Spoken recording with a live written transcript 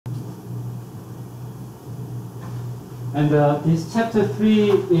And this chapter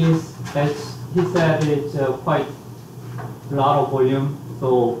 3 is, as he said, it's quite a lot of volume.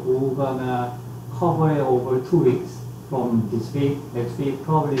 So we're gonna cover it over 2 weeks from this week. Next week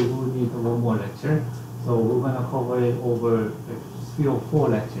probably we'll need one more lecture. So we're gonna cover it over like 3 or 4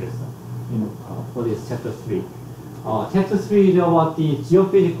 lectures for this chapter 3. Chapter 3 is about the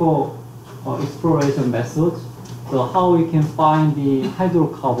geophysical exploration methods. So how we can find the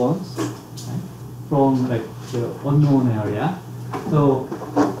hydrocarbons, right, from like the unknown area. So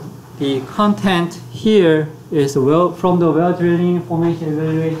the content here is from the well drilling, formation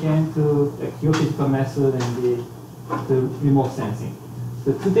evaluation to the geophysical method and the remote sensing.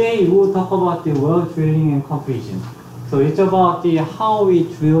 So today we will talk about the well drilling and completion. So it's about the how we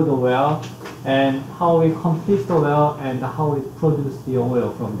drill the well and how we complete the well and how we produce the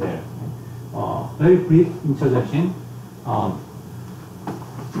oil from there. Very brief introduction.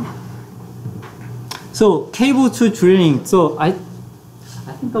 So cable to drilling. So I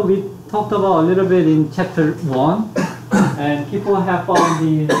think we talked about a little bit in chapter 1, and people have found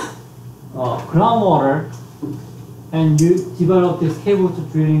the groundwater, and you develop this cable to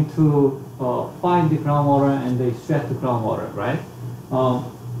drilling to find the groundwater and extract the groundwater, right?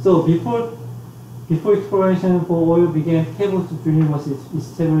 So before exploration for oil began, cable to drilling was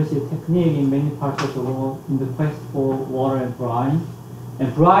established a technique in many parts of the world in the quest for water and brine.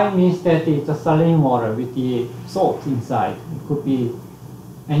 And brine means that it's a saline water with the salt inside. It could be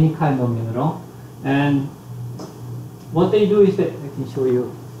any kind of mineral. And what they do is that, I can show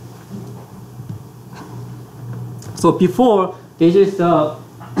you. So before, they just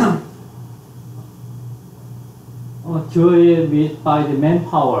drill it by the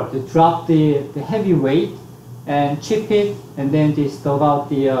manpower to drop the heavy weight and chip it, and then they dug out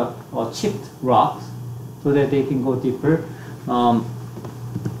the chipped rocks so that they can go deeper.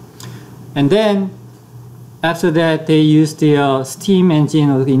 And then after that, they use the steam engine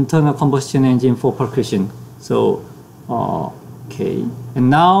or the internal combustion engine for percussion. So, okay. And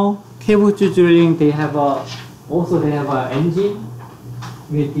now, cable drilling, they have they have an engine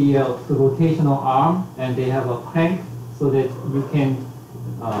with the rotational arm, and they have a crank so that you can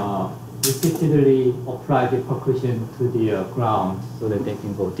repeatedly apply the percussion to the ground so that they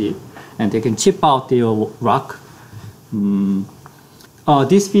can go deep. And they can chip out the rock.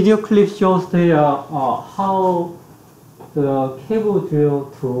 This video clip shows the how the cable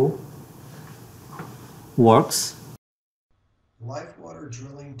drill tool works. Lifewater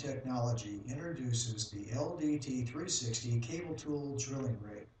Drilling Technology introduces the LDT360 cable tool drilling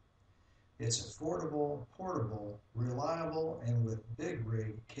rig. It's affordable, portable, reliable, and with big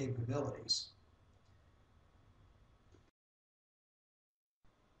rig capabilities.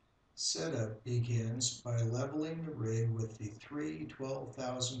 Setup begins by leveling the rig with the 3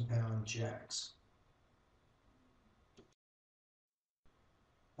 12,000-pound jacks.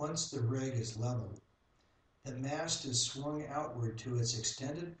 Once the rig is leveled, the mast is swung outward to its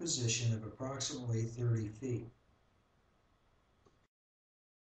extended position of approximately 30 feet.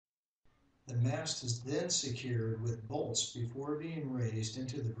 The mast is then secured with bolts before being raised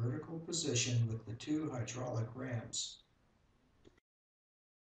into the vertical position with the 2 hydraulic rams.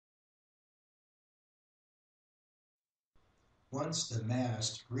 Once the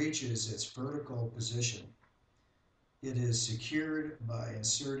mast reaches its vertical position, it is secured by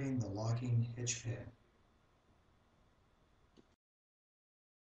inserting the locking hitch pin.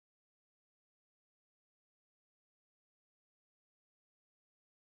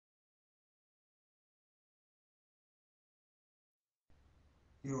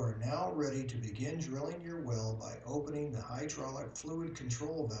 You are now ready to begin drilling your well by opening the hydraulic fluid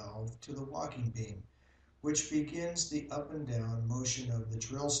control valve to the walking beam, which begins the up and down motion of the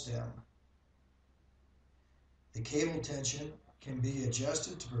drill stem. The cable tension can be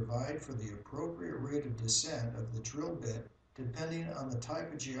adjusted to provide for the appropriate rate of descent of the drill bit depending on the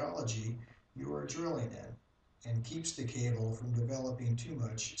type of geology you are drilling in, and keeps the cable from developing too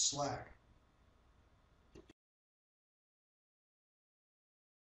much slack.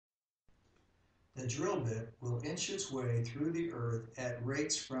 The drill bit will inch its way through the earth at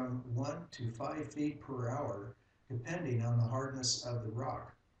rates from 1 to 5 feet per hour, depending on the hardness of the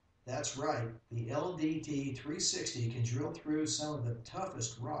rock. That's right, the LDT360 can drill through some of the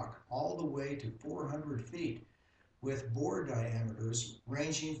toughest rock all the way to 400 feet, with bore diameters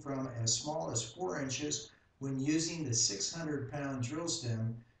ranging from as small as 4 inches when using the 600-pound drill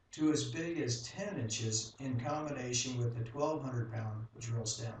stem to as big as 10 inches in combination with the 1,200-pound drill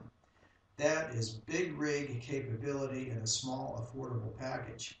stem. That is big rig capability in a small, affordable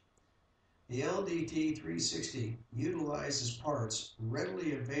package. The LDT-360 utilizes parts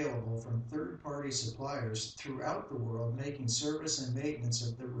readily available from third-party suppliers throughout the world, making service and maintenance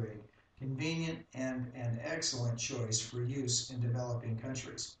of the rig convenient and an excellent choice for use in developing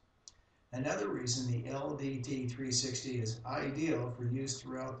countries. Another reason the LDT-360 is ideal for use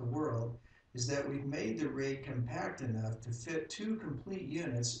throughout the world is that we've made the rig compact enough to fit 2 complete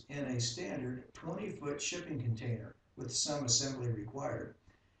units in a standard 20-foot shipping container with some assembly required.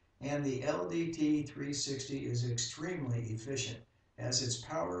 And the LDT-360 is extremely efficient as it's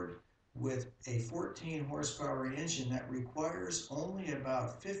powered with a 14 horsepower engine that requires only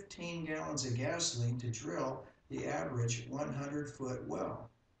about 15 gallons of gasoline to drill the average 100-foot well.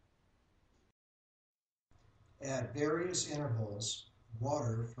 At various intervals,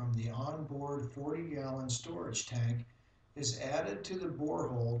 water from the onboard 40-gallon storage tank is added to the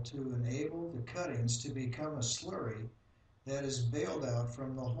borehole to enable the cuttings to become a slurry that is bailed out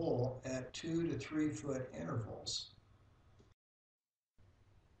from the hole at 2 to 3 foot intervals.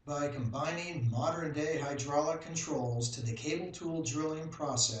 By combining modern-day hydraulic controls to the cable tool drilling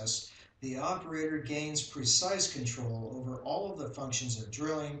process, the operator gains precise control over all of the functions of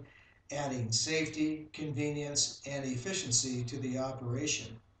drilling, adding safety, convenience, and efficiency to the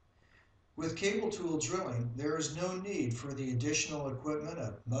operation. With cable tool drilling, there is no need for the additional equipment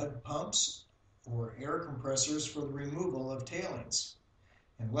of mud pumps or air compressors for the removal of tailings.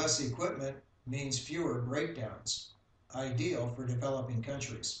 And less equipment means fewer breakdowns, ideal for developing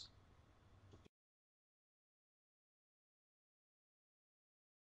countries.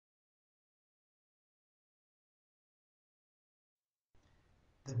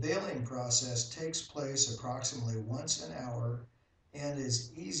 The bailing process takes place approximately once an hour and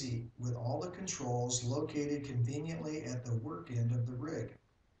is easy with all the controls located conveniently at the work end of the rig.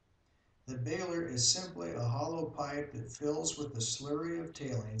 The bailer is simply a hollow pipe that fills with the slurry of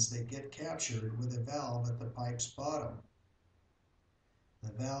tailings that get captured with a valve at the pipe's bottom.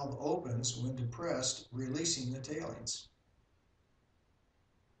 The valve opens when depressed, releasing the tailings.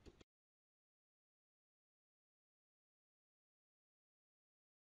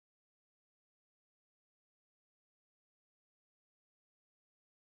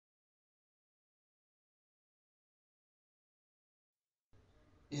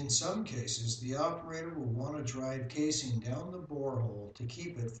 In some cases, the operator will want to drive casing down the borehole to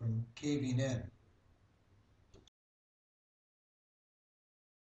keep it from caving in.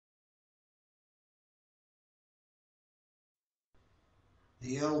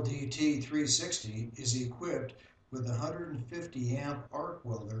 The LDT-360 is equipped with a 150 amp arc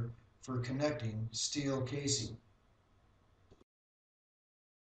welder for connecting steel casing.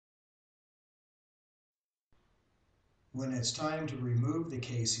 When it's time to remove the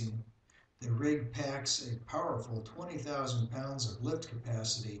casing, the rig packs a powerful 20,000 pounds of lift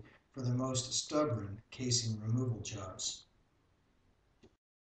capacity for the most stubborn casing removal jobs.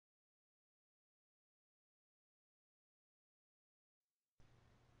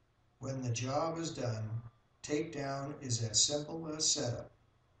 When the job is done, takedown is as simple as setup.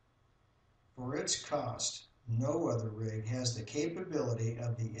 For its cost, no other rig has the capability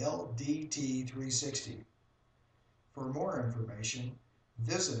of the LDT-360. For more information,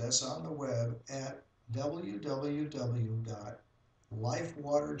 visit us on the web at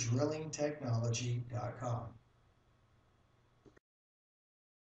www.lifewaterdrillingtechnology.com.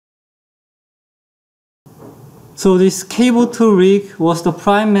 So this cable tool rig was the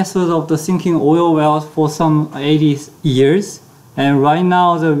prime method of the sinking oil wells for some 80 years. And right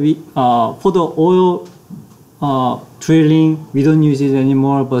now, for the oil drilling, we don't use it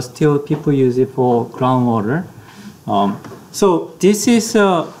anymore, but still people use it for groundwater. So this is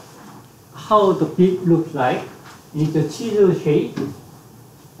how the bit looks like. It's a chisel shape,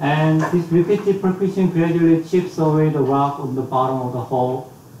 and this repeated percussion gradually chips away the rock on the bottom of the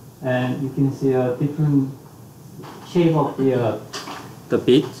hole, and you can see a different shape of the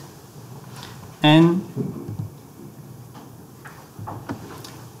bit. And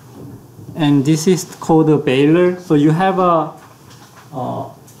this is called a bailer. So you have a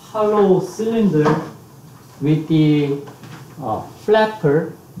hollow cylinder with the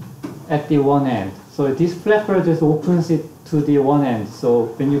flapper at the one end. So this flapper just opens it to the one end.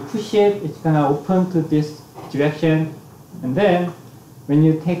 So when you push it, it's gonna open to this direction, and then when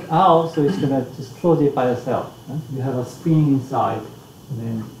you take out, so it's gonna just close it by itself. You have a spring inside, and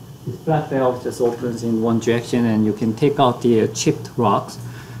then this flat valve just opens in one direction, and you can take out the chipped rocks.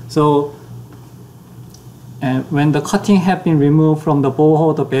 So, and when the cutting have been removed from the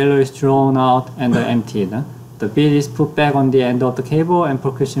borehole, the bailer is drawn out and emptied. The bit is put back on the end of the cable, and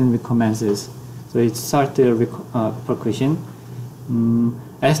percussion recommences. So it starts the percussion.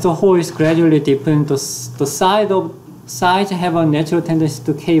 as the hole is gradually deepened, the sides have a natural tendency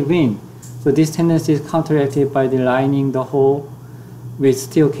to cave in. So this tendency is counteracted by the lining the hole with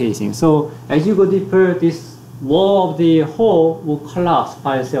steel casing. So as you go deeper, this wall of the hole will collapse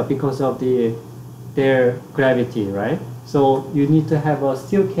by itself because of their gravity, right? So you need to have a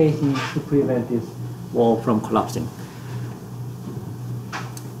steel casing to prevent this wall from collapsing.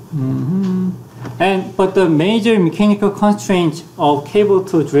 But the major mechanical constraint of cable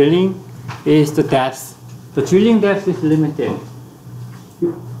to drilling is the depth. The drilling depth is limited.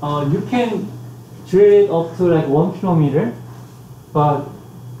 You can drill it up to like 1 kilometer, but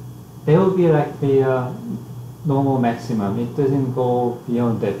there will be like the normal maximum. It doesn't go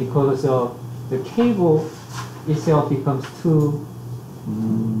beyond that because the cable itself becomes too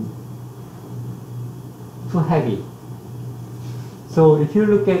heavy. So if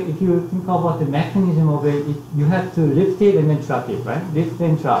you think about the mechanism of it, you have to lift it and then drop it, right? Lift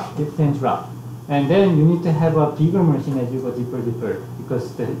and drop, lift and drop. And then you need to have a bigger machine as you go deeper,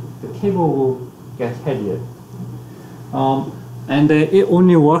 because the cable will get heavier. And it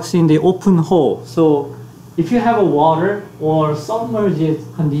only works in the open hole. So if you have a water or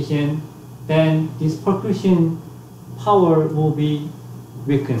submerged condition, then this percussion power will be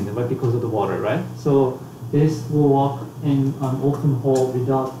weakened, right, because of the water, right? So this will work in an open hole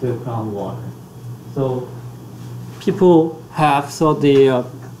without the groundwater. So people have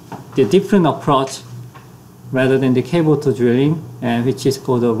the different approach rather than the cable to drilling, and which is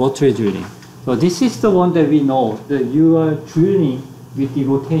called the rotary drilling. So this is the one that we know that you are drilling with the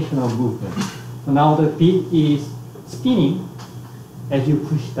rotational movement. So now the bit is spinning as you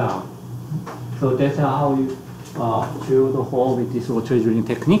push down. So that's how you drill the hole with this rotary drilling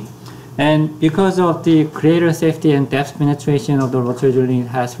technique. And because of the greater safety and depth penetration of the rotary drilling, it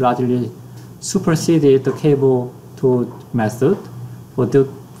has largely superseded the cable to method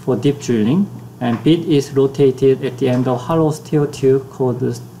for deep drilling. And bit is rotated at the end of hollow steel tube called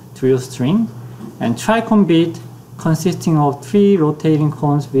the drill string. And tricone bit consisting of 3 rotating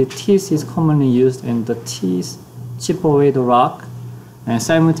cones with teeth is commonly used, and the teeth chip away the rock and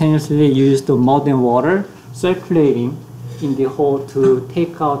simultaneously use the mud and water circulating in the hole to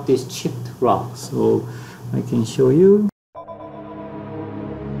take out this chipped rock. So I can show you.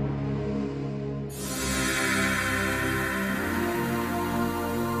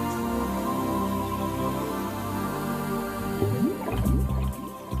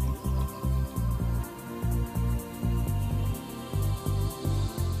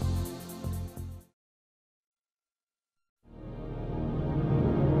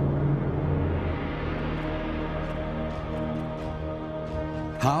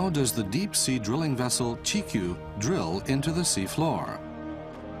 How does the deep-sea drilling vessel Tae-Hyuk drill into the seafloor?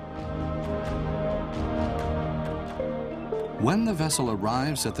 When the vessel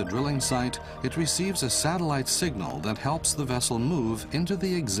arrives at the drilling site, it receives a satellite signal that helps the vessel move into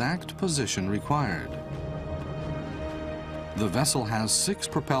the exact position required. The vessel has 6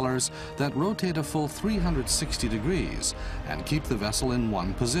 propellers that rotate a full 360 degrees and keep the vessel in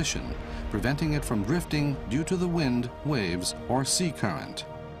one position, preventing it from drifting due to the wind, waves, or sea current.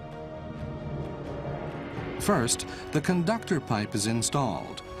 First, the conductor pipe is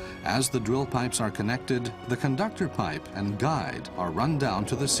installed. As the drill pipes are connected, the conductor pipe and guide are run down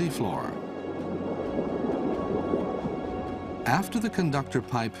to the seafloor. After the conductor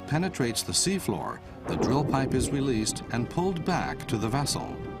pipe penetrates the seafloor, the drill pipe is released and pulled back to the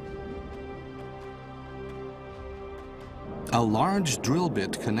vessel. A large drill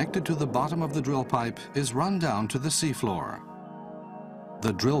bit connected to the bottom of the drill pipe is run down to the seafloor.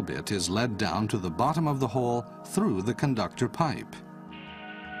 The drill bit is led down to the bottom of the hole through the conductor pipe.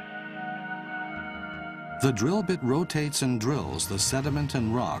 The drill bit rotates and drills the sediment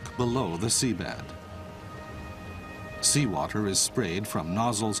and rock below the seabed. Seawater is sprayed from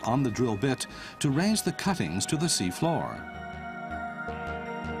nozzles on the drill bit to raise the cuttings to the seafloor.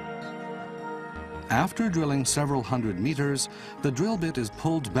 After drilling several hundred meters, the drill bit is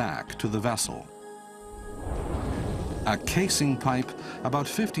pulled back to the vessel. A casing pipe, about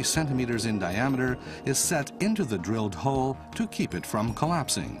 50 centimeters in diameter, is set into the drilled hole to keep it from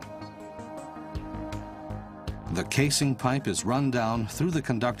collapsing. The casing pipe is run down through the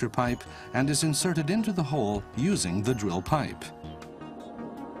conductor pipe and is inserted into the hole using the drill pipe.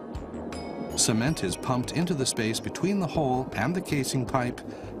 Cement is pumped into the space between the hole and the casing pipe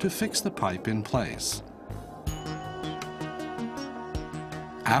to fix the pipe in place.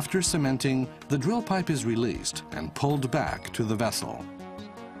 After cementing, the drill pipe is released and pulled back to the vessel.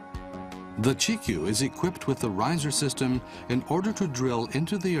 The Tae-Hyuk is equipped with the riser system in order to drill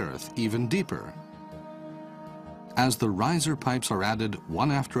into the earth even deeper. As the riser pipes are added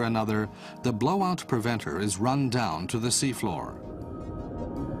one after another, the blowout preventer is run down to the seafloor.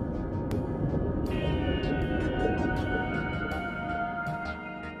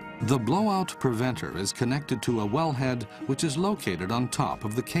 The blowout preventer is connected to a wellhead which is located on top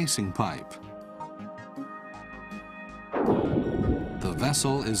of the casing pipe. The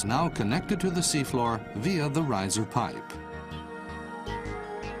vessel is now connected to the seafloor via the riser pipe.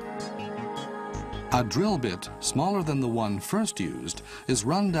 A drill bit, smaller than the one first used, is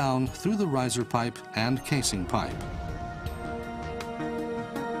run down through the riser pipe and casing pipe.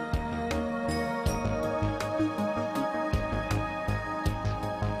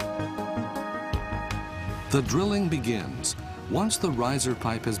 The drilling begins. Once the riser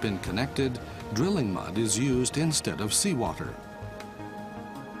pipe has been connected, drilling mud is used instead of seawater.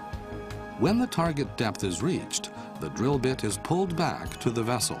 When the target depth is reached, the drill bit is pulled back to the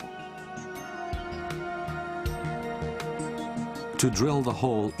vessel. To drill the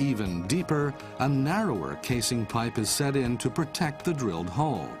hole even deeper, a narrower casing pipe is set in to protect the drilled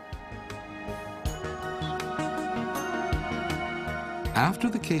hole. After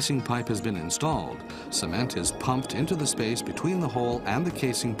the casing pipe has been installed, cement is pumped into the space between the hole and the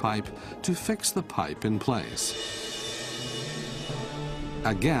casing pipe to fix the pipe in place.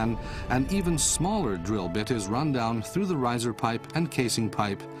 Again, an even smaller drill bit is run down through the riser pipe and casing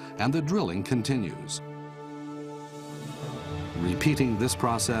pipe, and the drilling continues. Repeating this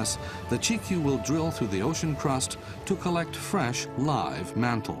process, the Chikyu will drill through the ocean crust to collect fresh, live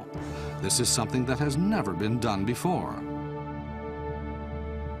mantle. This is something that has never been done before.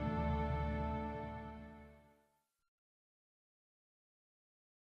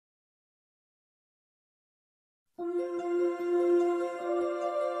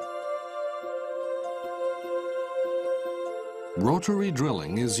 Rotary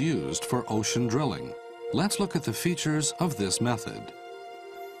drilling is used for ocean drilling. Let's look at the features of this method.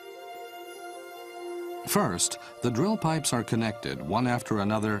 First, the drill pipes are connected one after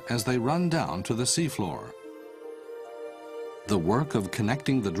another as they run down to the seafloor. The work of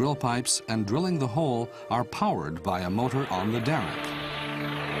connecting the drill pipes and drilling the hole are powered by a motor on the derrick.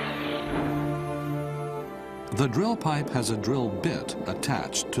 The drill pipe has a drill bit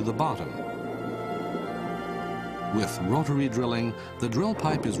attached to the bottom. With rotary drilling, the drill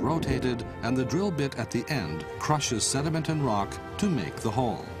pipe is rotated and the drill bit at the end crushes sediment and rock to make the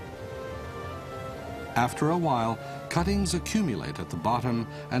hole. After a while, cuttings accumulate at the bottom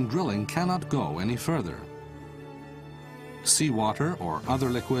and drilling cannot go any further. Seawater or other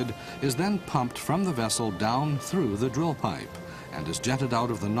liquid is then pumped from the vessel down through the drill pipe and is jetted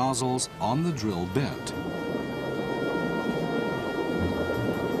out of the nozzles on the drill bit.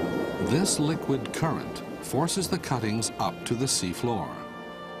 This liquid current forces the cuttings up to the seafloor.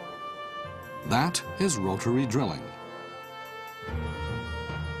 That is rotary drilling.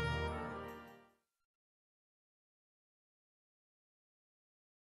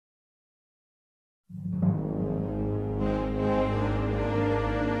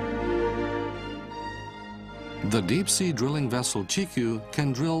 The deep-sea drilling vessel Chikyu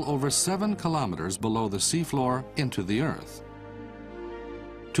can drill over 7 kilometers below the seafloor into the earth.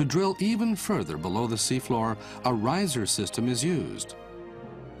 To drill even further below the seafloor, a riser system is used.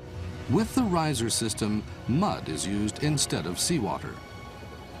 With the riser system, mud is used instead of seawater.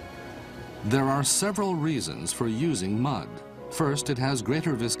 There are several reasons for using mud. First, it has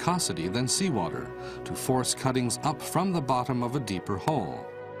greater viscosity than seawater to force cuttings up from the bottom of a deeper hole.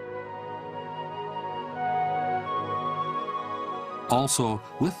 Also,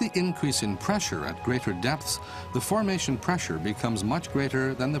 with the increase in pressure at greater depths, the formation pressure becomes much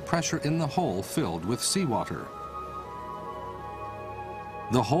greater than the pressure in the hole filled with seawater.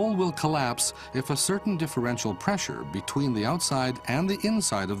 The hole will collapse if a certain differential pressure between the outside and the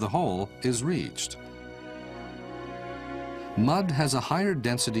inside of the hole is reached. Mud has a higher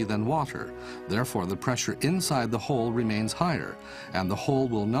density than water, therefore the pressure inside the hole remains higher, and the hole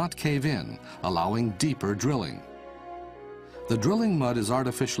will not cave in, allowing deeper drilling. The drilling mud is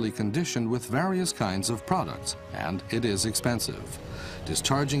artificially conditioned with various kinds of products, and it is expensive.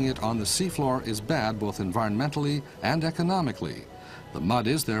 Discharging it on the seafloor is bad both environmentally and economically. The mud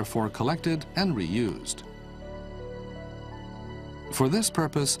is therefore collected and reused. For this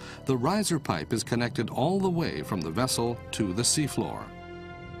purpose, the riser pipe is connected all the way from the vessel to the seafloor.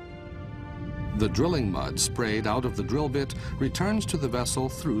 The drilling mud sprayed out of the drill bit returns to the vessel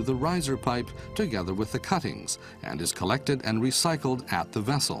through the riser pipe together with the cuttings and is collected and recycled at the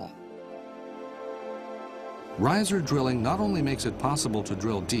vessel. Riser drilling not only makes it possible to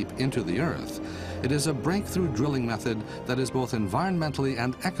drill deep into the earth, it is a breakthrough drilling method that is both environmentally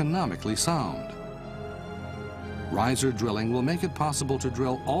and economically sound. riser drilling will make it possible to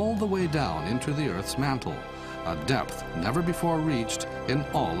drill all the way down into the Earth's mantle, a depth never before reached in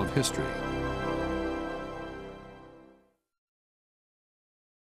all of history.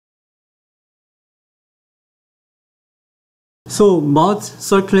 So mud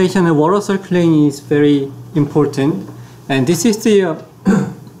circulation and water circulation is very important, and this is the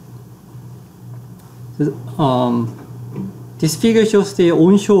this figure shows the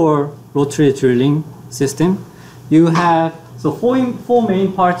onshore rotary drilling system. You have four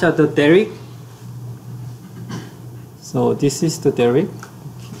main parts are the derrick. So this is the derrick,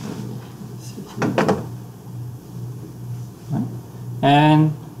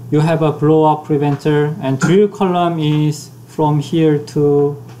 and you have a blow-up preventer, and drill column is from here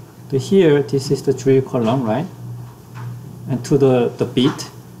to here. This is the drill column, right? And to the bit.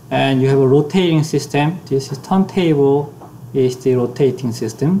 And you have a rotating system. This is turntable is the rotating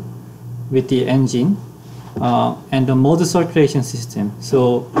system with the engine, and the mud circulation system.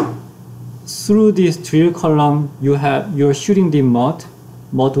 So through this drill column, you're shooting the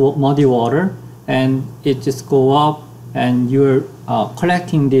muddy water, and it just go up, and you're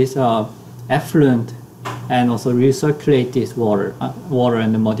collecting this effluent, and also recirculate this water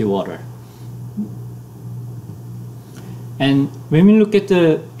and the muddy water. And when we look at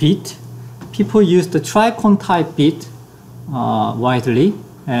the bit, people use the tricone type bit widely,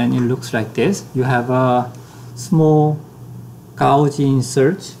 and it looks like this. You have a small gouge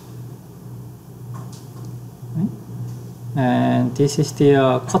insert, right? And this is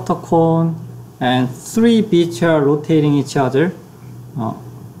the cutter cone, and three bits are rotating each other.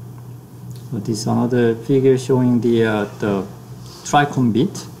 So this is another figure showing the tricone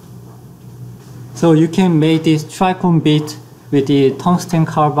bit. So you can make this tricone bit with the tungsten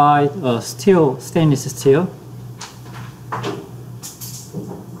carbide stainless steel.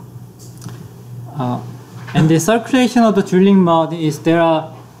 And the circulation of the drilling mud is there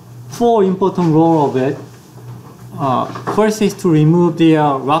are four important roles of it. First is to remove the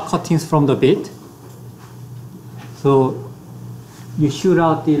rock cuttings from the bit. So you shoot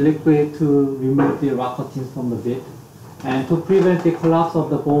out the liquid to remove the rock cuttings from the bit, and to prevent the collapse of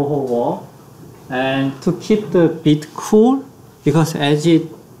the borehole wall, and to keep the bit cool, because as it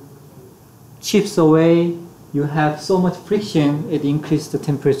chips away, you have so much friction, it increases the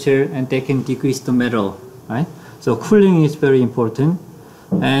temperature, and they can decrease the metal, right? So cooling is very important,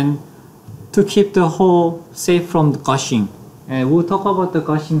 and to keep the hole safe from the gushing. And we'll talk about the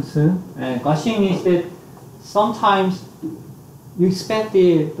gushing soon. And gushing is that sometimes you expect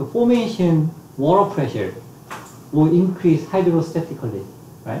the formation water pressure will increase hydrostatically,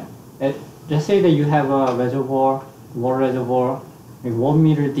 right? Let's say that you have a reservoir, water reservoir, maybe 1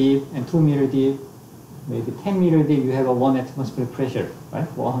 meter deep and 2 meter deep, maybe 10 meter deep, you have a 1 atmospheric pressure, right?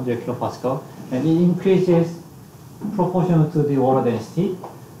 100 kilopascal, and it increases proportional to the water density.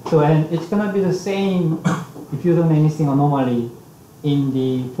 So, and it's gonna be the same if you don't anything anomaly in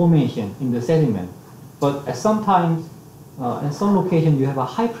the formation, in the sediment. But at some times, in some location, you have a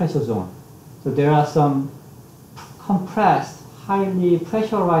high pressure zone. So there are some compressed, highly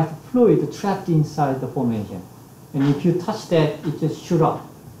pressurized fluid trapped inside the formation. And if you touch that, it just shoots up.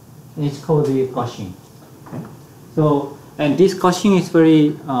 And it's called the gushing. Okay? So, and this gushing is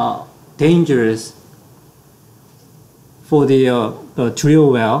very dangerous for the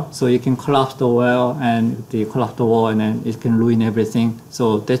drill well. So you can collapse the well, and they collapse the wall, and then it can ruin everything.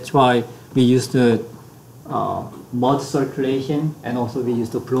 So that's why we use the mud circulation, and also we use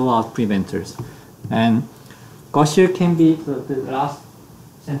the blowout preventers. And gusher can be, the last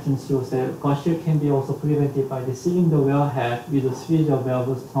sentence shows that gusher can be also prevented by the sealing the wellhead with a series of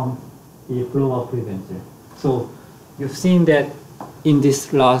valves termed the blowout preventer. So you've seen that in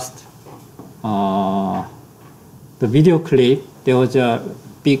this last the video clip, there was a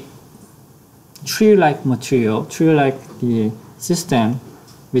big tree-like material, tree-like the system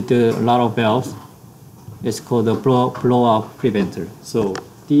with a lot of valves. It's called the blowout preventer. So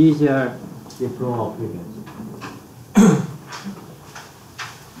these are the blowout preventers.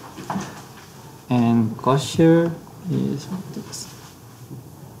 And gusher is this.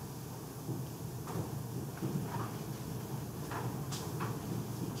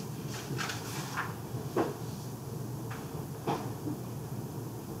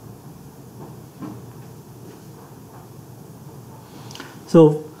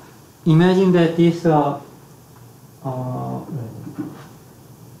 So imagine that this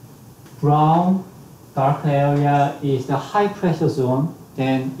brown dark area is the high pressure zone.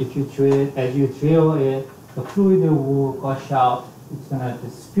 Then if you drill, as you drill it, the fluid will gush out. It's gonna be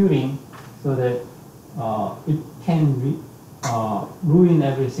spewing, so that it can ruin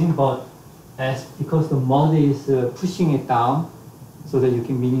everything. But because the mud is pushing it down, so that you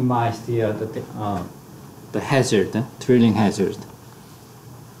can minimize the hazard, drilling hazard.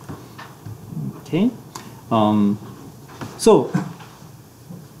 Okay. So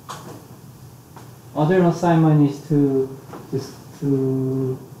other assignment is to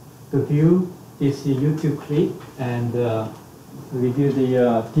view this YouTube clip and review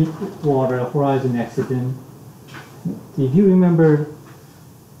the deep water horizon accident. If you remember,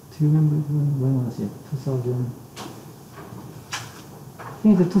 do you remember when was it? 2000. I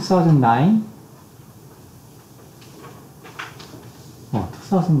think it's 2009. Oh,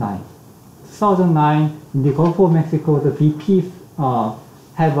 2009. 2009 in the Gulf of Mexico, the BP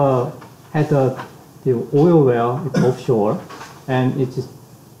had the oil well. It's offshore, and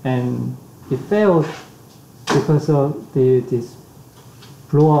it failed because of this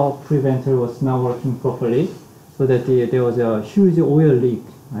blowout preventer was not working properly, so that there was a huge oil leak.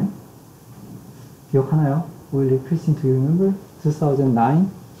 Right? 기억하나요? Oil leak. Christine, do you remember?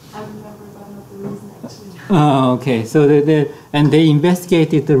 2009. I remember, but not the reason actually. Okay, so they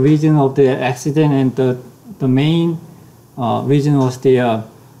investigated the reason of the accident, and the main reason was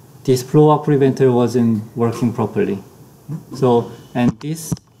this blowout preventer wasn't working properly. So, and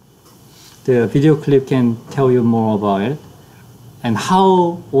the video clip can tell you more about it, and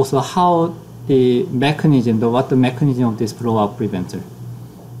how the mechanism, what the mechanism of this blowout preventer.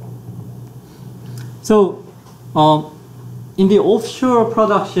 So, in the offshore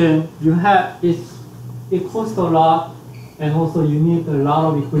production, it costs a lot, and also you need a lot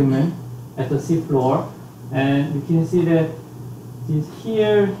of equipment at the seafloor. And you can see that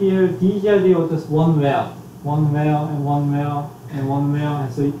here, these are just one well, and one well, and one well.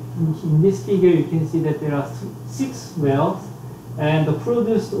 And so in this figure, you can see that there are 6 wells, and the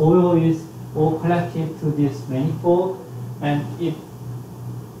produced oil is all collected to this manifold, and it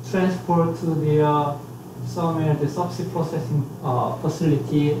transported to the somewhere the subsea processing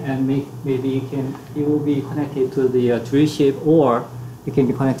facility, and maybe it will be connected to the drill ship, or it can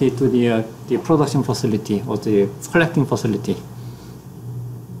be connected to the production facility or the collecting facility.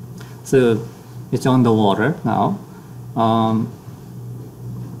 So it's on the water now.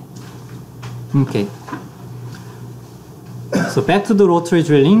 Okay. So back to the rotary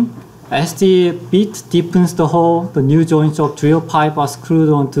drilling. As the bit deepens the hole, the new joints of drill pipe are screwed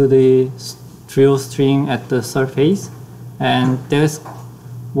onto the drill string at the surface. And there's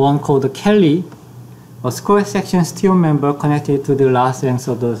one called the Kelly, a square section steel member connected to the last ends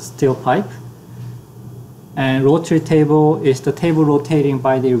of the steel pipe. And rotary table is the table rotating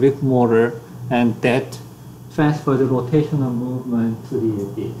by the rig motor, and that transfers the rotational movement to the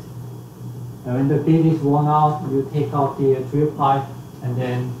bit. And when the bit is worn out, you take out the drill pipe and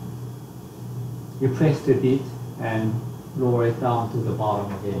then replace the bit and lower it down to the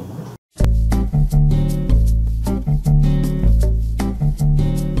bottom again.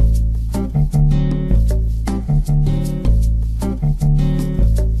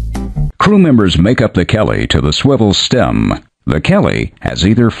 Crew members make up the Kelly to the swivel stem. The Kelly has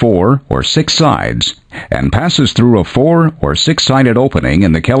either 4 or 6 sides and passes through a 4 or 6-sided opening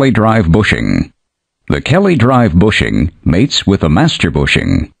in the Kelly drive bushing. The Kelly drive bushing mates with the master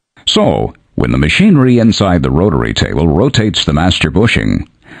bushing. So, when the machinery inside the rotary table rotates the master bushing,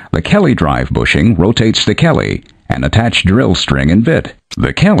 the Kelly drive bushing rotates the Kelly and attached drill string and bit.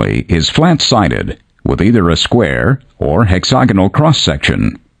 The Kelly is flat-sided with either a square or hexagonal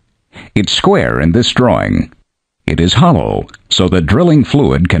cross-section. It's square in this drawing. It is hollow, so that drilling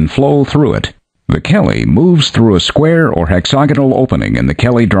fluid can flow through it. The Kelly moves through a square or hexagonal opening in the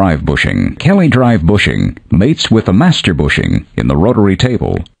Kelly drive bushing. Kelly drive bushing mates with the master bushing in the rotary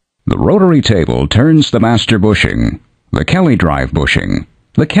table. The rotary table turns the master bushing, the Kelly drive bushing,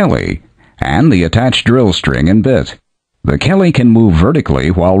 the Kelly, and the attached drill string and bit. The Kelly can move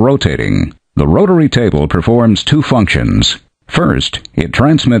vertically while rotating. The rotary table performs 2 functions. First, it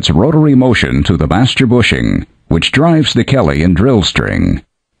transmits rotary motion to the master bushing, which drives the Kelly and drill string,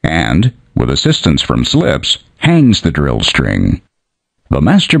 and, with assistance from slips, hangs the drill string. The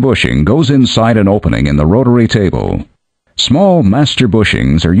master bushing goes inside an opening in the rotary table. Small master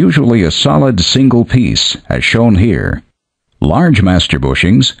bushings are usually a solid single piece, as shown here. Large master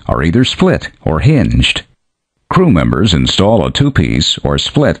bushings are either split or hinged. Crew members install a 2-piece or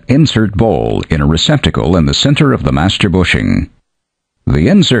split insert bowl in a receptacle in the center of the master bushing. The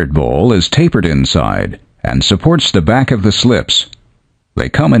insert bowl is tapered inside and supports the back of the slips. They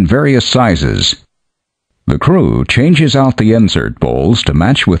come in various sizes. The crew changes out the insert bowls to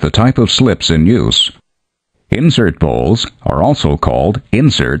match with the type of slips in use. Insert bowls are also called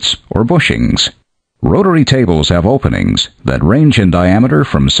inserts or bushings. Rotary tables have openings that range in diameter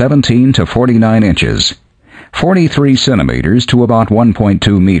from 17 to 49 inches, 43 centimeters to about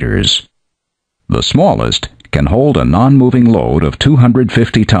 1.2 meters. The smallest can hold a non-moving load of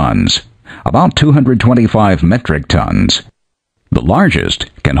 250 tons, about 225 metric tons. The largest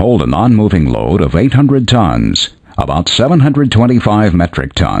can hold a non-moving load of 800 tons, about 725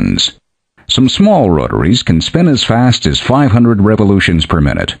 metric tons. Some small rotaries can spin as fast as 500 revolutions per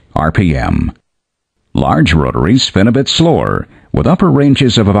minute, RPM. Large rotaries spin a bit slower, with upper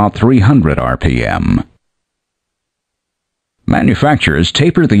ranges of about 300 RPM. Manufacturers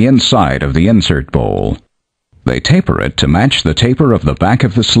taper the inside of the insert bowl. They taper it to match the taper of the back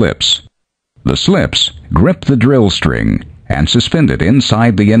of the slips. The slips grip the drill string and suspend it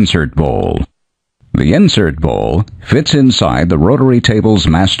inside the insert bowl. The insert bowl fits inside the rotary table's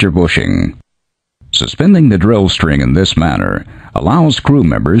master bushing. Suspending the drill string in this manner allows crew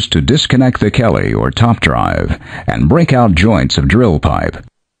members to disconnect the Kelly or top drive and break out joints of drill pipe.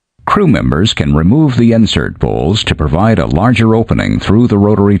 Crew members can remove the insert bowls to provide a larger opening through the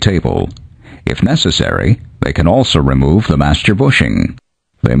rotary table. If necessary, they can also remove the master bushing.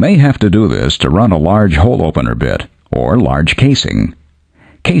 They may have to do this to run a large hole opener bit or large casing.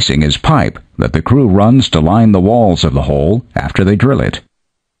 Casing is pipe that the crew runs to line the walls of the hole after they drill it.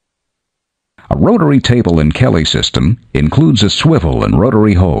 A rotary table and Kelly system includes a swivel and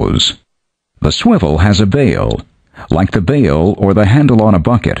rotary hose. The swivel has a bail, like the bail or the handle on a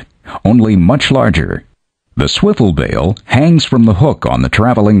bucket, only much larger. The swivel bail hangs from the hook on the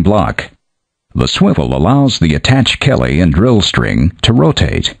traveling block. The swivel allows the attached Kelly and drill string to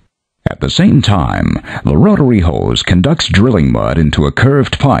rotate. At the same time, the rotary hose conducts drilling mud into a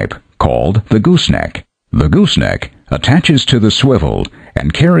curved pipe called the gooseneck. The gooseneck attaches to the swivel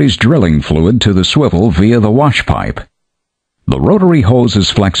and carries drilling fluid to the swivel via the wash pipe. The rotary hose is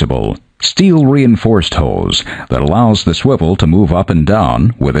flexible, steel-reinforced hose that allows the swivel to move up and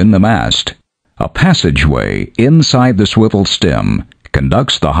down within the mast. A passageway inside the swivel stem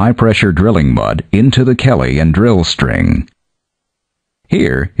conducts the high-pressure drilling mud into the Kelly and drill string.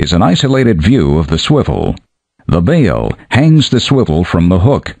 Here is an isolated view of the swivel. The bail hangs the swivel from the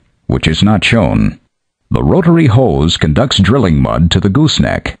hook, which is not shown. The rotary hose conducts drilling mud to the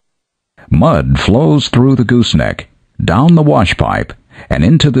gooseneck. Mud flows through the gooseneck, down the wash pipe, and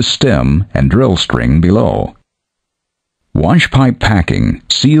into the stem and drill string below. Wash pipe packing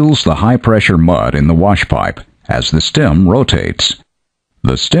seals the high-pressure mud in the wash pipe as the stem rotates.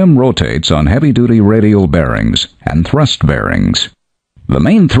 The stem rotates on heavy-duty radial bearings and thrust bearings. The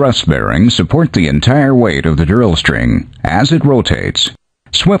main thrust bearings support the entire weight of the drill string as it rotates.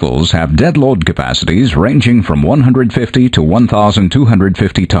 Swivels have dead load capacities ranging from 150 to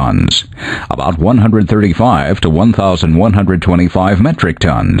 1,250 tons, about 135 to 1,125 metric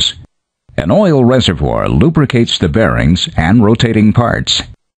tons. An oil reservoir lubricates the bearings and rotating parts.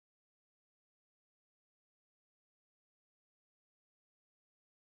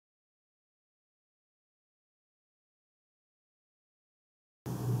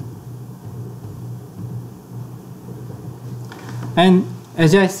 And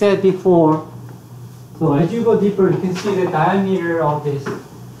as I said before, so as you go deeper, you can see the diameter of this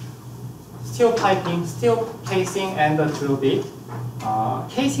steel piping, steel casing, and the drill bit.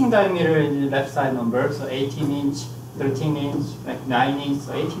 Casing diameter is the left side number, so 18 inch, 13 inch, like 9 inch,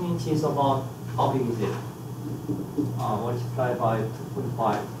 so 18 inch is about, how big is it? Multiplied by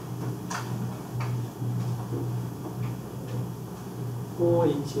 2.5. 4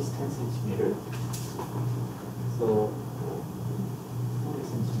 inches, 10 centimeter. So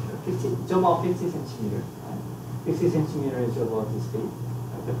 50 centimeter. 50 centimeter is about this big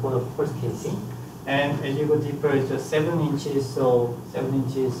for the first casing. And as you go deeper, it's just 7 inches, so 7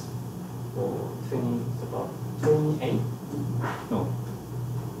 inches for 20, it's about 28, no,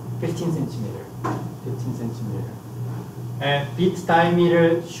 15 centimeter, 15 centimeter. And bit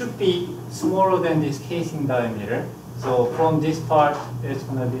diameter should be smaller than this casing diameter. So from this part, it's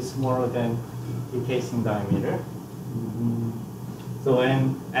going to be smaller than the casing diameter. So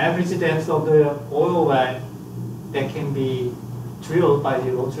an average depth of the oil well that can be drilled by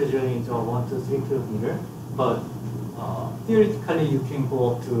the rotary drilling is 1 to 3 kilometer, but theoretically you can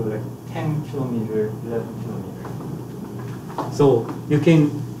go up to like 10 kilometer, 11 kilometer. So you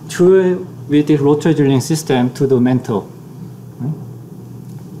can drill with the rotary drilling system to the mantle, right?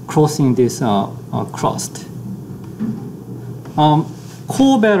 Crossing this crust.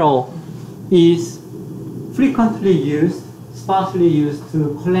 Core barrel is frequently used, sparsely used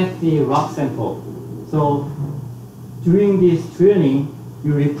to collect the rock sample. So during this drilling,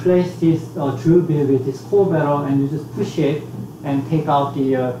 you replace this drill bit with this core barrel and you just push it and take out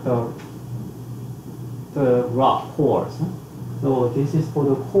the the rock cores. So this is for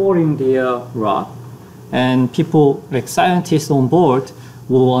the coring the rock, and people like scientists on board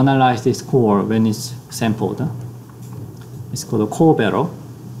will analyze this core when it's sampled. It's called a core barrel.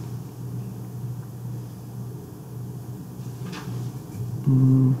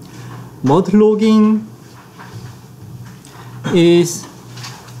 Mud logging is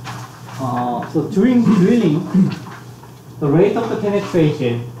so during drilling, the rate of the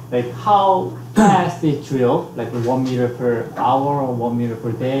penetration, like how fast it drill, like 1 meter per hour or 1 meter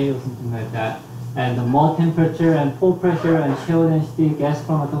per day or something like that, and the mud temperature and pore pressure and shale density gas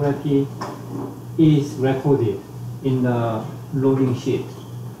chromatography is recorded in the logging sheet.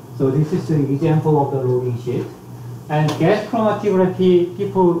 So this is the example of the logging sheet. And gas chromatography,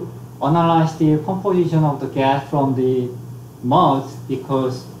 people analyze the composition of the gas from the mud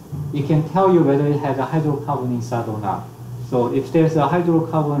because it can tell you whether it has a hydrocarbon inside or not. So if there's a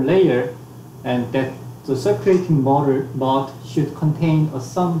hydrocarbon layer, and that the circulating mud should contain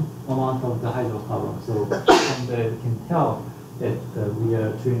some amount of the hydrocarbon. So from there we can tell that we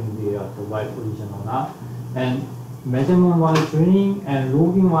are drilling the right position or not. And measurement while drilling and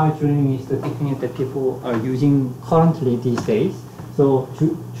logging while drilling is the technique that people are using currently these days. So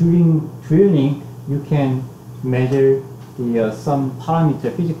during drilling, you can measure the some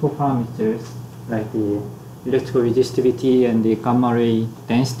parameter, physical parameters like the electrical resistivity and the gamma ray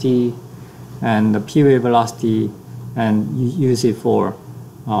density and the P-wave velocity, and you use it for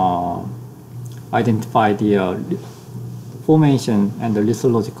identify the formation and the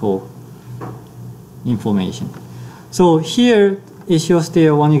lithological information. So here it shows the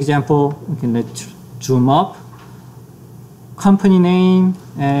one example. We can zoom up. Company name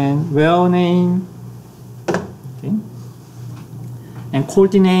and well name, okay, and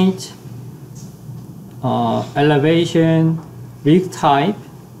coordinate, elevation, rig type,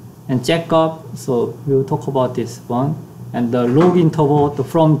 and checkup. So we'll talk about this one. And the log interval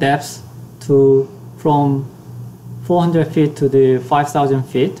from depth to from 400 feet to the 5,000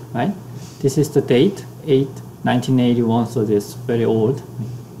 feet, right? This is the date, 1981, so this very old,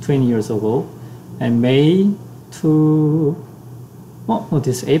 20 years ago. And May to,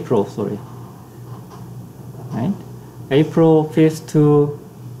 this is April, sorry. Right? April 5th to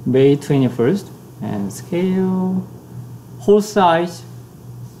May 21st. And scale, hole size,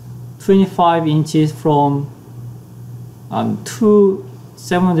 25 inches from to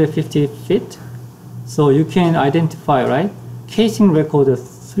 750 feet. So you can identify, right? Casing record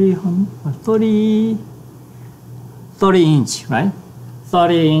 30 inch, right?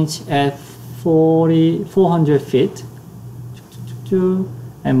 30 inch at 400 feet.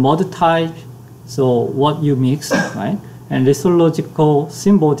 And mud type, so what you mix, right? And lithological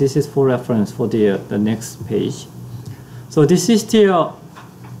symbol, this is for reference for the next page. So this is the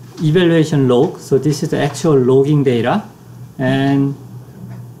evaluation log. So this is the actual logging data. And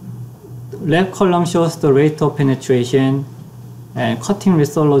left column shows the rate of penetration and cutting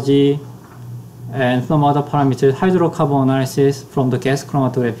lithology and some other parameters, hydrocarbon analysis from the gas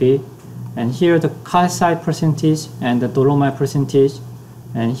chromatography. And here the calcite percentage and the dolomite percentage.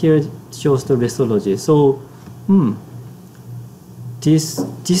 And here it shows the lithology. So, this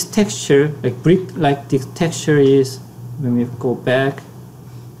texture, like brick, like this texture is, when we go back,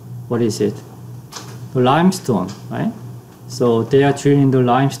 what is it? The limestone, right? So they are drilling the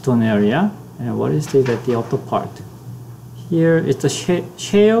limestone area. And what is it at the upper part? Here it's a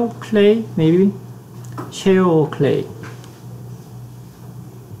shale, clay, maybe? Shale or clay?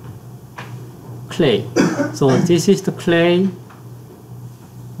 Clay. So this is the clay,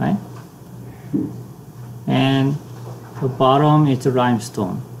 right? And the bottom is the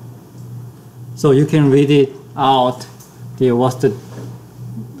limestone. So you can read it out, what's the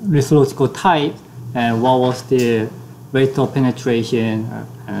lithological type and what was the rate of penetration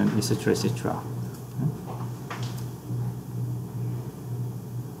and etc. etc.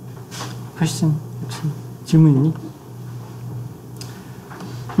 Question? 질문 있니?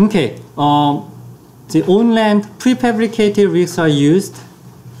 Okay. The on-land prefabricated rigs are used.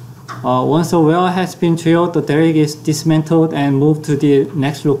 Once a well has been drilled, the derrick is dismantled and moved to the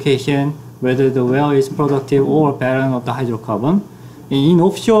next location, whether the well is productive or barren of the hydrocarbon. In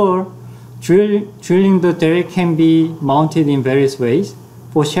offshore, drilling the derrick can be mounted in various ways.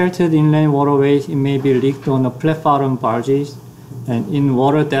 For sheltered inland waterways, it may be rigged on a flat-bottom barges, and in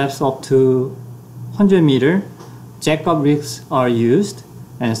water depths up to 100 meters, jack-up rigs are used.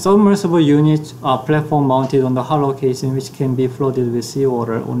 And submersible units are platform mounted on the hollow casing, which can be flooded with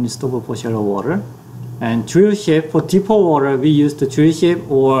seawater, only stoppable for shallow water. And drill ship, for deeper water, we use the drill ship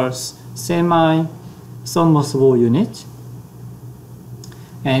or semi-submersible units.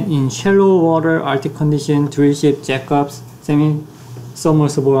 And in shallow water Arctic condition, drill ship jackups,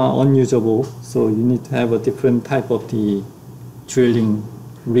 semi-submersible are unusable. So you need to have a different type of the drilling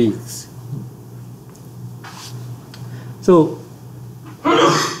rigs. So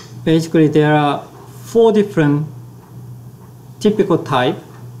basically there are 4 different typical type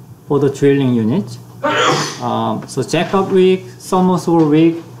for the drilling unit. So jackup rig, submersible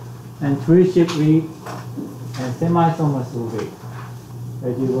rig, and drill ship rig, and semi-submersible rig.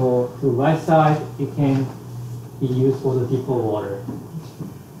 As you go to the right side, it can be used for the deeper water.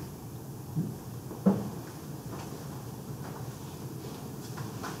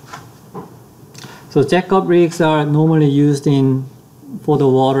 So jackup rigs are normally used for the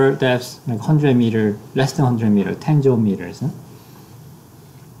water depths like 100 meter, less than 100 meter, 10 geometers.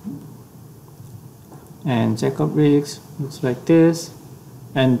 And jackup rigs looks like this.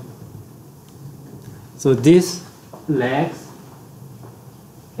 And so these legs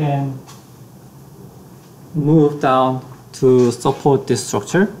can move down to support this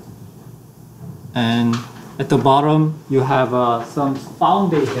structure. And at the bottom, you have some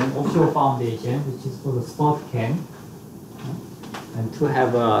foundation, offshore foundation, which is for the spot can, and to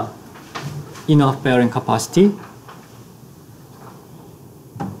have enough bearing capacity.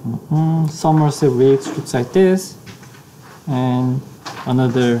 Submersible rigs looks like this, and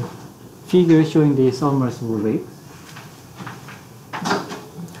another figure showing the submersible rigs.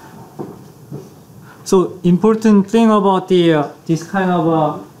 So important thing about this kind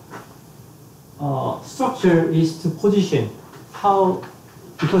of structure is to position.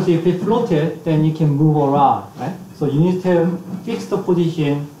 Because if it floated, then you can move around, right? So you need to fix the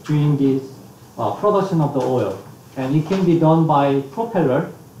position during this production of the oil. And it can be done by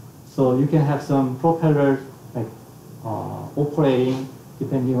propeller. So you can have some propeller like operating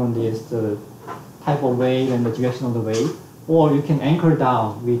depending on the type of wave and the direction of the wave. Or you can anchor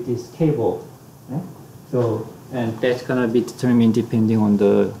down with this cable. Right? So, and that's gonna be determined depending on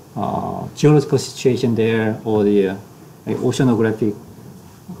the geological situation there or the oceanographic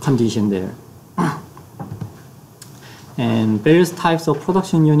condition there. And various types of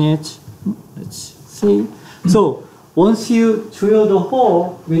production units. Let's see. So once you drill the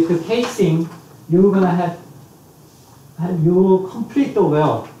hole with the casing, you're gonna you will complete the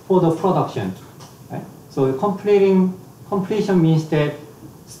well for the production. Right? So completion means that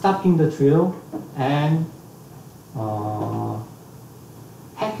stopping the drill and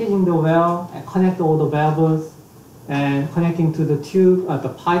packaging the well and connect all the valves and connecting to the tube, the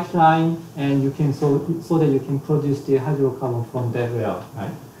pipeline, and you can so that you can produce the hydrocarbon from that well,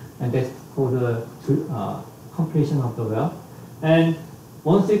 right? And that's for the completion of the well. And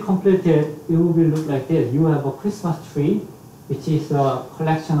once it's completed, it will be look like this. You have a Christmas tree, which is a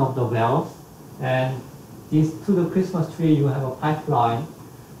collection of the wells, and to the Christmas tree you have a pipeline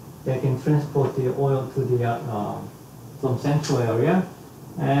that can transport the oil to the some central area.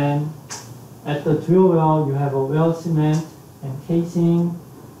 And at the drill well, you have a well cement and casing,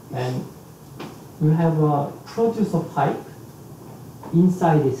 and you have a producer pipe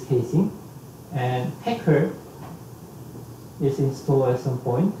inside this casing, and packer is installed at some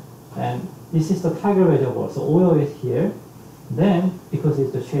point. And this is the Tiger reservoir, so oil is here. Then, because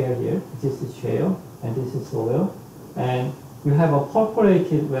it's the shale here, this is shale, and this is oil. And you have a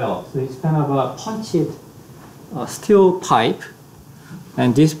perforated well, so it's kind of a punched steel pipe.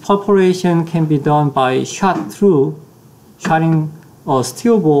 And this perforation can be done by shotting a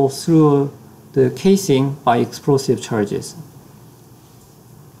steel ball through the casing by explosive charges.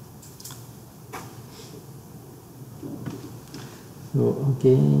 So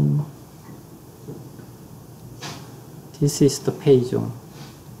again, this is the page on.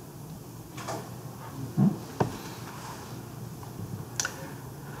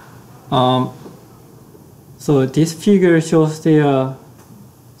 So this figure shows the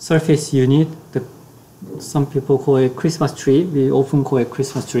surface unit. Some people call it Christmas tree. We often call it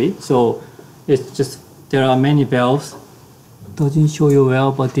Christmas tree. So it's just, there are many valves. Doesn't show you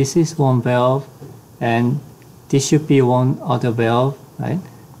well, but this is one valve, and this should be one other valve, right?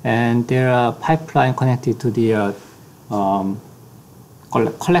 And there are pipeline connected to the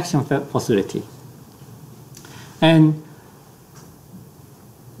collection facility. And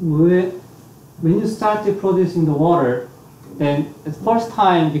when you start producing the water, then at first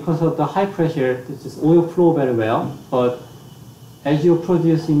time, because of the high pressure, this oil flow very well. But as you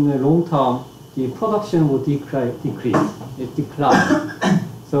produce in the long term, the production will decrease. It declines.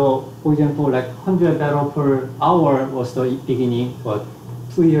 So, for example, like 100 barrels per hour was the beginning, but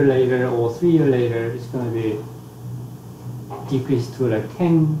 2 years later or 3 years later, it's going to be decreased to like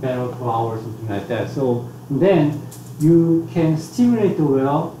 10 barrels per hour, something like that. So then you can stimulate the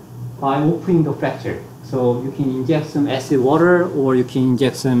well by opening the fracture. So you can inject some acid water, or you can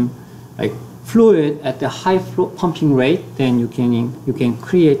inject some like fluid at the high pumping rate. Then you can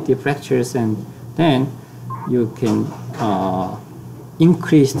create the fractures, and then you can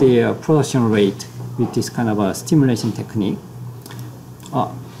increase the production rate with this kind of a stimulation technique.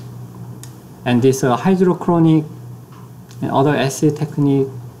 And this hydrochloric and other acid technique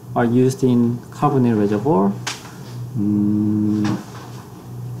are used in carbonate reservoir.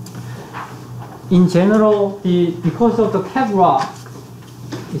 In general, because of the cap rock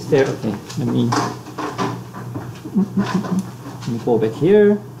is there. Okay, let me go back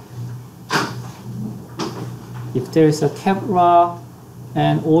here. If there is a cap rock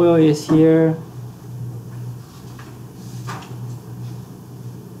and oil is here,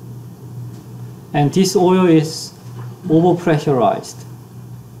 and this oil is overpressurized.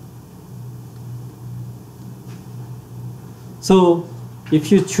 So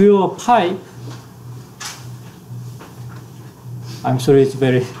if you drill a pipe, I'm sorry, it's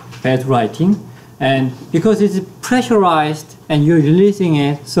very bad writing, and because it's pressurized and you're releasing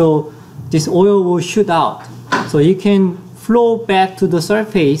it, so this oil will shoot out. So it can flow back to the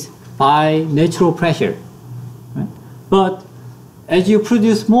surface by natural pressure. Right? But as you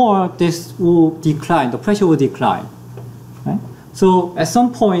produce more, this will decline, the pressure will decline. Right? So at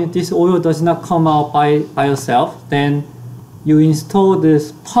some point, this oil does not come out by itself. Then you install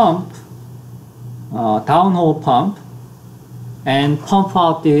this pump, downhole pump, and pump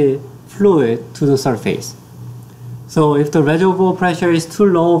out the fluid to the surface. So if the reservoir pressure is too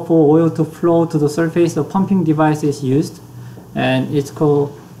low for oil to flow to the surface, the pumping device is used, and it's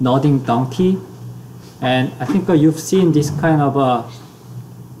called nodding donkey. And I think you've seen this kind of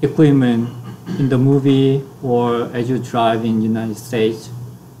equipment in the movie, or as you drive in the United States,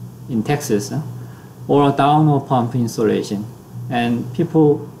 in Texas, or a downhole pump installation. And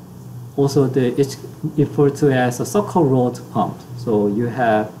people also, it's referred to as a circle rod pump. So you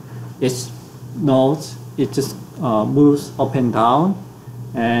have its nodes, it just moves up and down,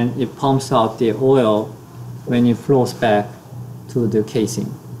 and it pumps out the oil when it flows back to the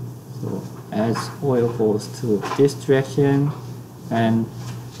casing. So as oil goes to this direction, and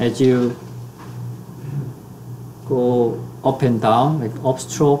as you go up and down, like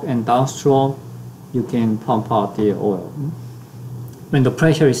upstroke and downstroke, you can pump out the oil when the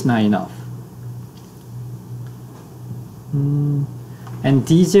pressure is not enough. And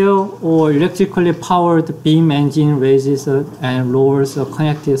diesel or electrically powered beam engine raises and lowers a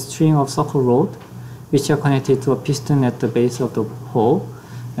connected string of circle rod, which are connected to a piston at the base of the hole.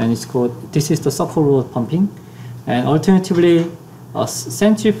 And it's called, this is the circle rod pumping. And alternatively, a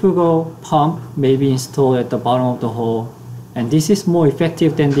centrifugal pump may be installed at the bottom of the hole. And this is more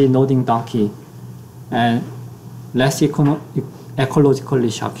effective than the nodding donkey, and less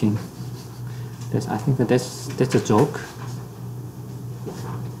ecologically shocking. I think that's a joke.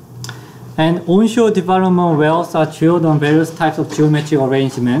 And onshore development wells are drilled on various types of geometric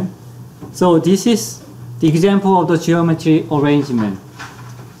arrangement. So this is the example of the geometry arrangement.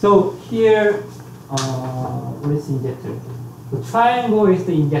 So here, what is the injector? The triangle is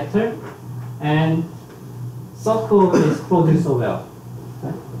the injector, and circle is producer well.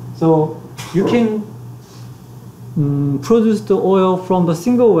 Right? So you can produce the oil from the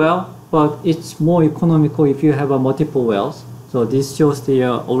single well, but it's more economical if you have multiple wells. So this shows the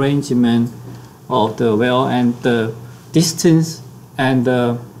arrangement of the well, and the distance and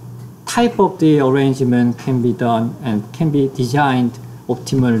the type of the arrangement can be done and can be designed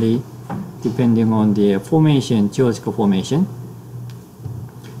optimally depending on the formation, geological formation.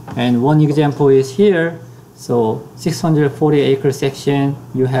 And one example is here. So 640 acre section,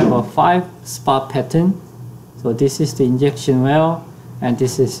 you have a 5-spot pattern. So this is the injection well, and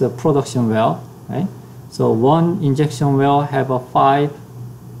this is the production well, right? So one injection well have a 4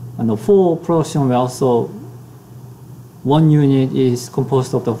 production wells. So one unit is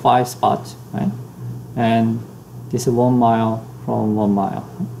composed of the 5 spots, right? And this is 1 mile from 1 mile.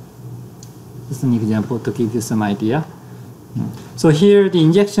 This is an example to give you some idea. So here the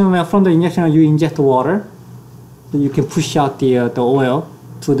injection well, from the injection well you inject water, so you can push out the oil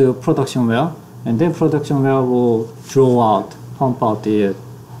to the production well, and then production well will draw out, pump out the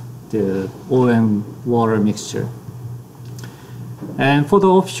oil and water mixture. And for the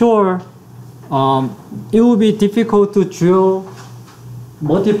offshore, it will be difficult to drill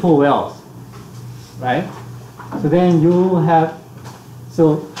multiple wells, right? So then you have,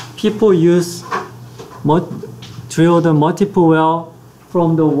 so people drill the multiple well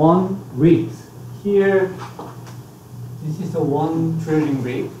from the one rig. Here, this is the one drilling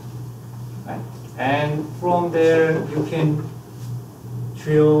rig, right? And from there, you can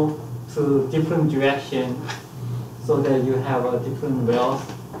drill to different direction so that you have a different wells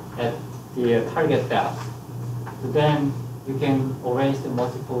at the target depth. So then you can arrange the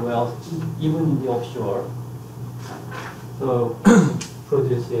multiple wells even in the offshore. So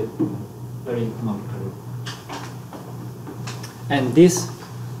produce it very economically. And this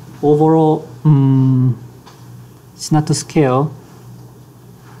overall, it's not to scale.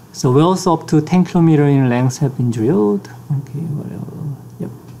 So wells up to 10 kilometers in length have been drilled. Okay, whatever.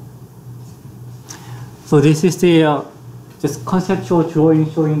 Yep. So this is the just conceptual drawing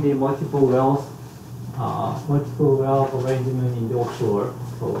showing the multiple well arrangement in the offshore.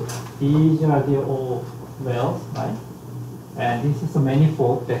 So these are the all wells, right? And this is a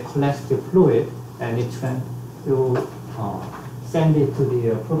manifold that collects the fluid and it can send it to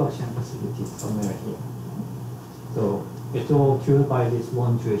the production facility somewhere here. So it's all drilled by this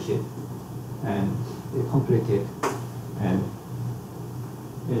one drill ship, and it completed, and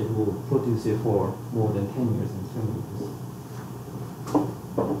it will produce it for more than 10 years and 10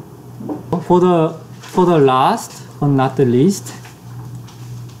 years. For the last but not the least,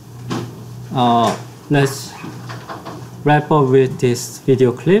 let's wrap up with this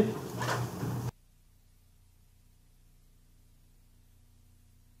video clip.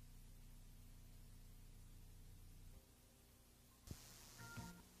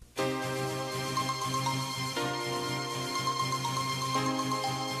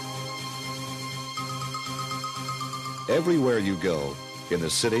 Everywhere you go, in the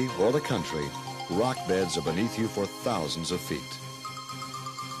city or the country, rock beds are beneath you for thousands of feet.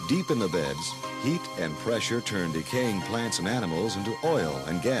 Deep in the beds, heat and pressure turn decaying plants and animals into oil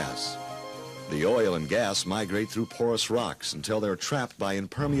and gas. The oil and gas migrate through porous rocks until they're trapped by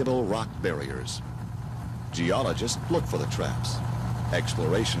impermeable rock barriers. Geologists look for the traps.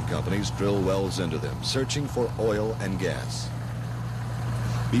 Exploration companies drill wells into them, searching for oil and gas.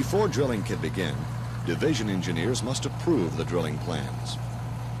 Before drilling can begin, division engineers must approve the drilling plans.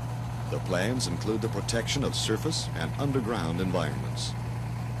 The plans include the protection of surface and underground environments.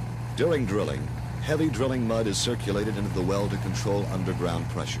 During drilling, heavy drilling mud is circulated into the well to control underground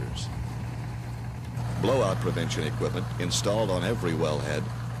pressures. Blowout prevention equipment installed on every wellhead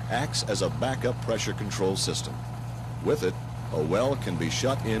acts as a backup pressure control system. With it, a well can be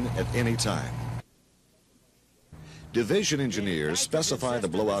shut in at any time. Division engineers specify the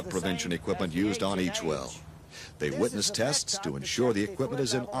blowout prevention equipment used on each well. They witness tests to ensure the equipment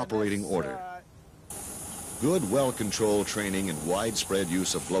is in operating order. Good well control training and widespread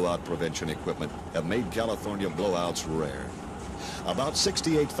use of blowout prevention equipment have made California blowouts rare. About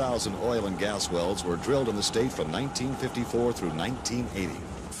 68,000 oil and gas wells were drilled in the state from 1954 through 1980.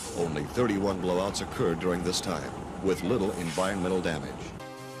 Only 31 blowouts occurred during this time, with little environmental damage.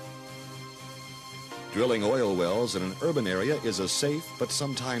 Drilling oil wells in an urban area is a safe but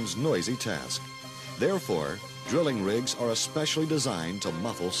sometimes noisy task. Therefore, drilling rigs are especially designed to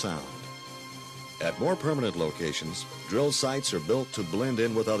muffle sound. At more permanent locations, drill sites are built to blend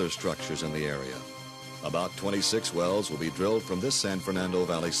in with other structures in the area. About 26 wells will be drilled from this San Fernando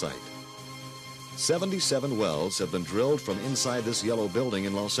Valley site. 77 wells have been drilled from inside this yellow building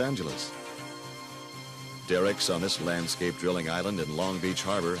in Los Angeles. Derricks on this landscape drilling island in Long Beach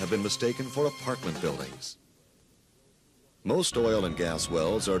Harbor have been mistaken for apartment buildings. Most oil and gas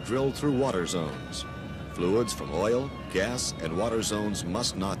wells are drilled through water zones. Fluids from oil, gas, and water zones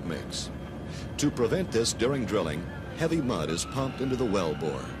must not mix. To prevent this during drilling, heavy mud is pumped into the well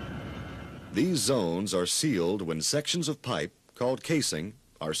bore. These zones are sealed when sections of pipe, called casing,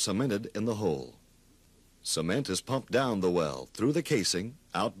 are cemented in the hole. Cement is pumped down the well, through the casing,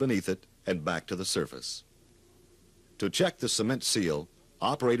 out beneath it, and back to the surface. To check the cement seal,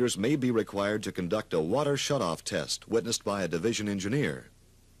 operators may be required to conduct a water shutoff test witnessed by a division engineer.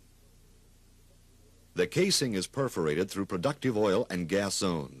 The casing is perforated through productive oil and gas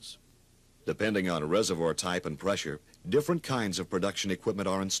zones. Depending on reservoir type and pressure, different kinds of production equipment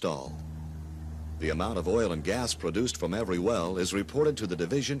are installed. The amount of oil and gas produced from every well is reported to the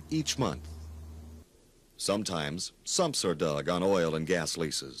division each month. Sometimes, sumps are dug on oil and gas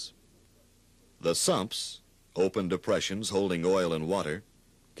leases. The sumps, open depressions holding oil and water,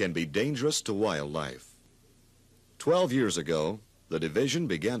 can be dangerous to wildlife. 12 years ago, the division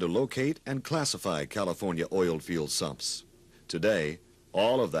began to locate and classify California oil field sumps. Today,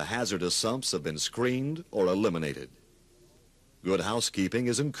 all of the hazardous sumps have been screened or eliminated. Good housekeeping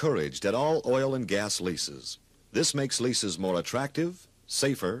is encouraged at all oil and gas leases. This makes leases more attractive,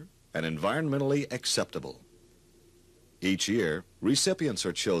 safer, and environmentally acceptable. Each year, recipients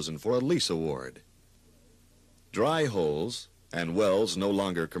are chosen for a lease award. Dry holes and wells no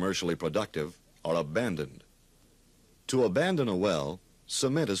longer commercially productive are abandoned. To abandon a well,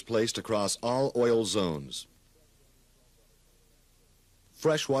 cement is placed across all oil zones,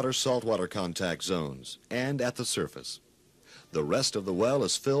 freshwater saltwater contact zones, and at the surface. The rest of the well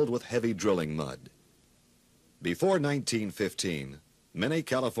is filled with heavy drilling mud. Before 1915, many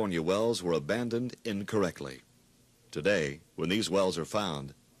California wells were abandoned incorrectly. Today, when these wells are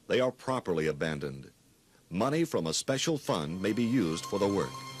found, they are properly abandoned. Money from a special fund may be used for the work.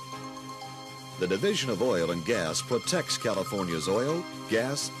 The Division of Oil and Gas protects California's oil,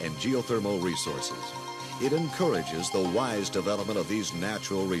 gas, and geothermal resources. It encourages the wise development of these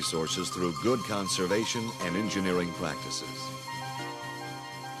natural resources through good conservation and engineering practices.